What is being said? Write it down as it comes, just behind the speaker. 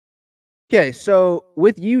Okay, so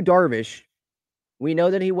with Yu Darvish, we know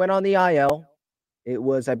that he went on the IL. It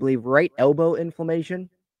was, I believe, right elbow inflammation.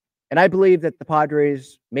 And I believe that the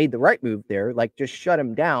Padres made the right move there, like just shut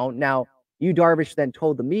him down. Now, Yu Darvish then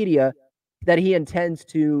told the media that he intends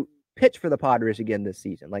to pitch for the Padres again this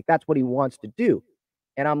season. Like that's what he wants to do.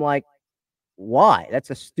 And I'm like, why? That's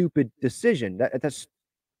a stupid decision. That's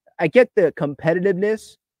I get the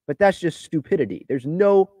competitiveness, but that's just stupidity. There's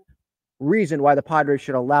no reason why the Padres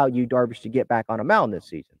should allow Yu Darvish to get back on a mound this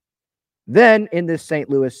season. Then in this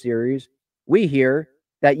St. Louis series, we hear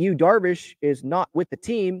that Yu Darvish is not with the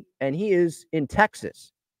team and he is in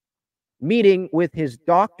Texas meeting with his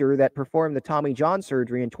doctor that performed the Tommy John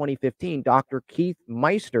surgery in 2015, Dr. Keith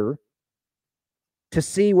Meister, to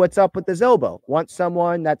see what's up with his elbow. Wants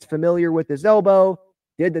someone that's familiar with his elbow,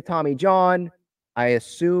 did the Tommy John. I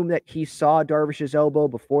assume that he saw Darvish's elbow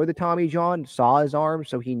before the Tommy John, saw his arm,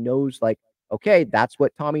 so he knows, like, okay, that's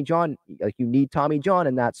what Tommy John, like, you need Tommy John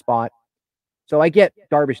in that spot. So I get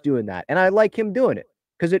Darvish doing that, and I like him doing it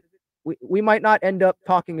because we might not end up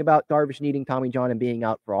talking about Darvish needing Tommy John and being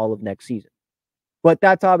out for all of next season. But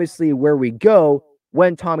that's obviously where we go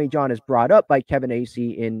when Tommy John is brought up by Kevin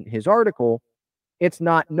Acee in his article. It's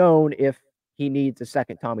not known if he needs a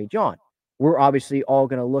second Tommy John. We're obviously all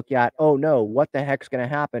going to look at, oh no, what the heck's going to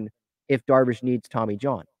happen if Darvish needs Tommy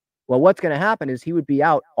John? Well, what's going to happen is he would be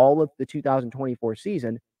out all of the 2024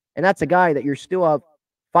 season, and that's a guy that you're still have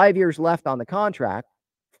 5 years left on the contract,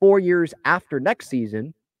 4 years after next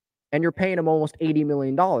season, and you're paying him almost $80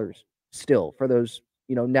 million still for those,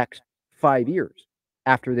 next 5 years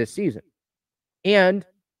after this season. And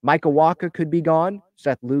Michael Wacha could be gone.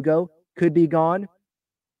 Seth Lugo could be gone.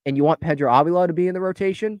 And you want Pedro Avila to be in the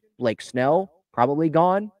rotation. Blake Snell probably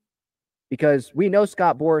gone. Because we know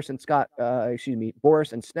Boris and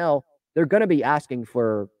Snell, they're going to be asking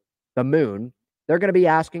for the moon. They're going to be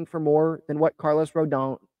asking for more than what Carlos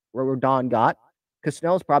Rodon got, because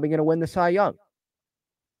Snell's probably going to win the Cy Young.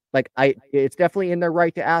 It's definitely in their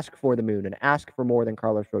right to ask for the moon and ask for more than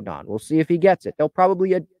Carlos Rodon. We'll see if he gets it. They'll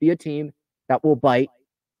probably be a team that will bite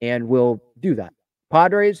and will do that.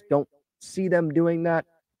 Padres, don't see them doing that.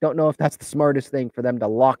 Don't know if that's the smartest thing for them to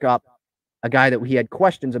lock up a guy that we had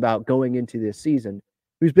questions about going into this season,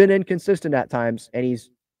 who's been inconsistent at times, and he's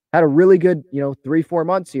had a really good, 3-4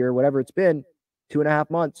 months here, whatever it's been, 2.5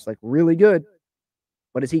 months, like really good.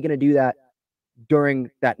 But is he going to do that during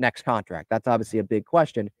that next contract? That's obviously a big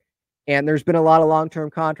question. And there's been a lot of long-term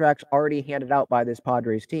contracts already handed out by this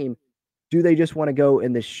Padres team. Do they just want to go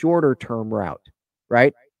in the shorter term route,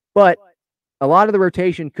 right? But a lot of the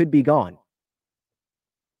rotation could be gone.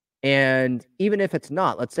 And even if it's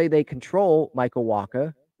not, let's say they control Michael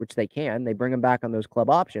Wacha, which they can, they bring him back on those club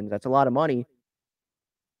options. That's a lot of money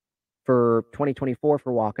for 2024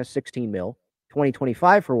 for Wacha, $16 million.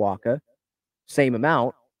 2025 for Wacha, same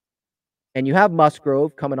amount. And you have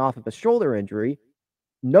Musgrove coming off of a shoulder injury,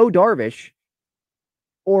 no Darvish.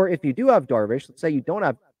 Or if you do have Darvish, let's say you do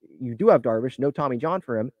have Darvish, no Tommy John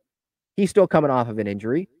for him. He's still coming off of an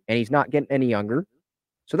injury, and he's not getting any younger.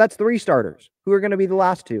 So that's 3 starters. Who are going to be the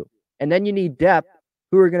last 2? And then you need depth.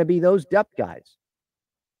 Who are going to be those depth guys?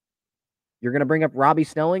 You're going to bring up Robbie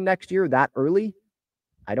Snelling next year that early?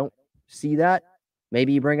 I don't see that.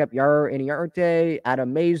 Maybe you bring up Yaro Iniarte,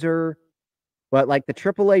 Adam Mazer. But like the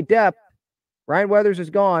AAA depth, Ryan Weathers is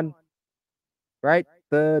gone, right?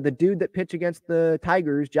 The dude that pitched against the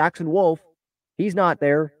Tigers, Jackson Wolf, he's not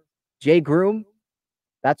there. Jay Groom,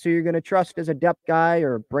 that's who you're going to trust as a depth guy,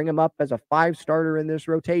 or bring him up as a 5 starter in this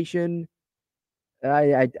rotation.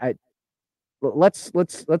 Let's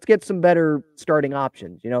get some better starting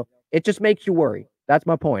options. It just makes you worry. That's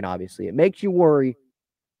my point. Obviously, it makes you worry.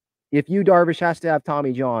 If Yu Darvish has to have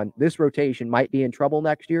Tommy John, this rotation might be in trouble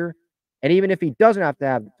next year. And even if he doesn't have to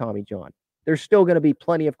have Tommy John, there's still going to be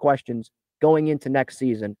plenty of questions going into next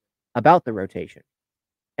season about the rotation.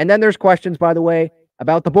 And then there's questions, by the way,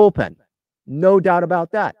 about the bullpen. No doubt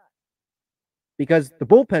about that. Because the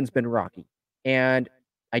bullpen's been rocky. And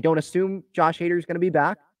I don't assume Josh Hader is going to be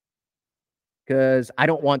back, because I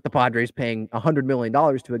don't want the Padres paying $100 million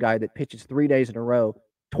to a guy that pitches 3 days in a row,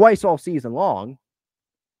 twice all season long,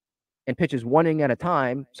 and pitches 1 inning at a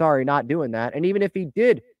time. Sorry, not doing that. And even if he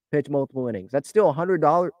did pitch multiple innings, that's still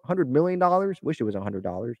 $100 million. Wish it was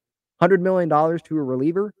 $100. $100 million to a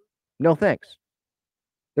reliever? No thanks.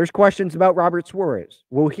 There's questions about Robert Suarez.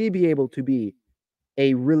 Will he be able to be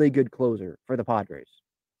a really good closer for the Padres?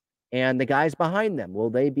 And the guys behind them, will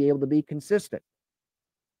they be able to be consistent?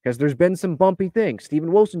 Because there's been some bumpy things.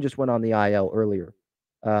 Steven Wilson just went on the IL earlier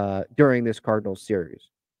during this Cardinals series.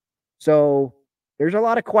 So there's a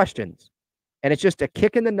lot of questions. And it's just a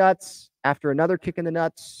kick in the nuts after another kick in the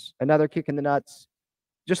nuts, another kick in the nuts.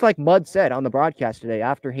 Just like Mud said on the broadcast today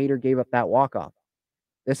after Hader gave up that walk-off.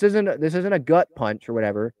 This isn't a gut punch or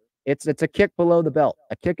whatever. It's a kick below the belt,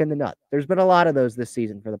 a kick in the nuts. There's been a lot of those this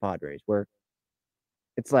season for the Padres where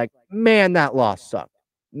it's like, man, that loss sucked.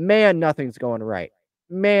 Man, nothing's going right.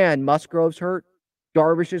 Man, Musgrove's hurt.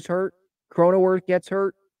 Darvish is hurt. Cronenworth gets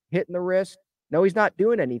hurt, hitting the wrist. No, he's not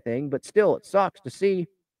doing anything, but still, it sucks to see.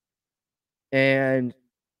 And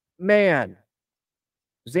man,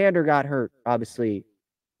 Xander got hurt, obviously,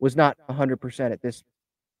 was not 100% at this,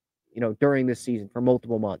 during this season for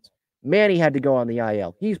multiple months. Manny had to go on the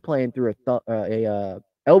IL. He's playing through a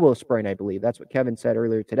elbow sprain, I believe. That's what Kevin said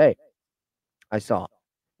earlier today. I saw.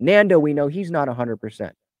 Nando, we know he's not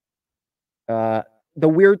 100%. The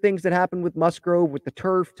weird things that happened with Musgrove with the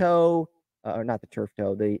turf toe, or not the turf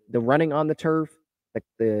toe, the running on the turf,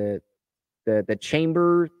 the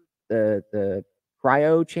chamber, the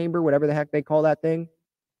cryo chamber, whatever the heck they call that thing.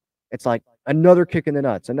 It's like another kick in the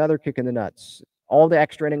nuts, another kick in the nuts. All the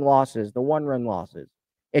extra inning losses, the 1-run losses.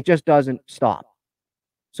 It just doesn't stop.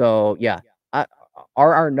 So, yeah.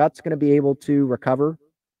 Are our nuts going to be able to recover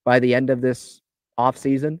by the end of this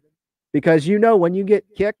offseason? Because when you get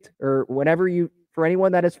kicked or whenever for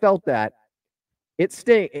anyone that has felt that, it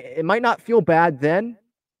stings. It might not feel bad then,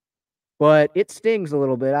 but it stings a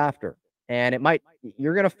little bit after. And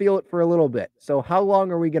you're going to feel it for a little bit. So how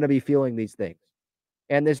long are we going to be feeling these things?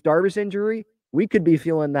 And this Darvish injury, we could be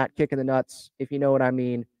feeling that kick in the nuts, if you know what I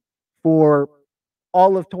mean, for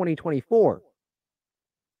all of 2024.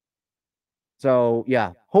 So,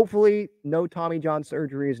 yeah, hopefully no Tommy John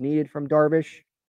surgery is needed from Darvish.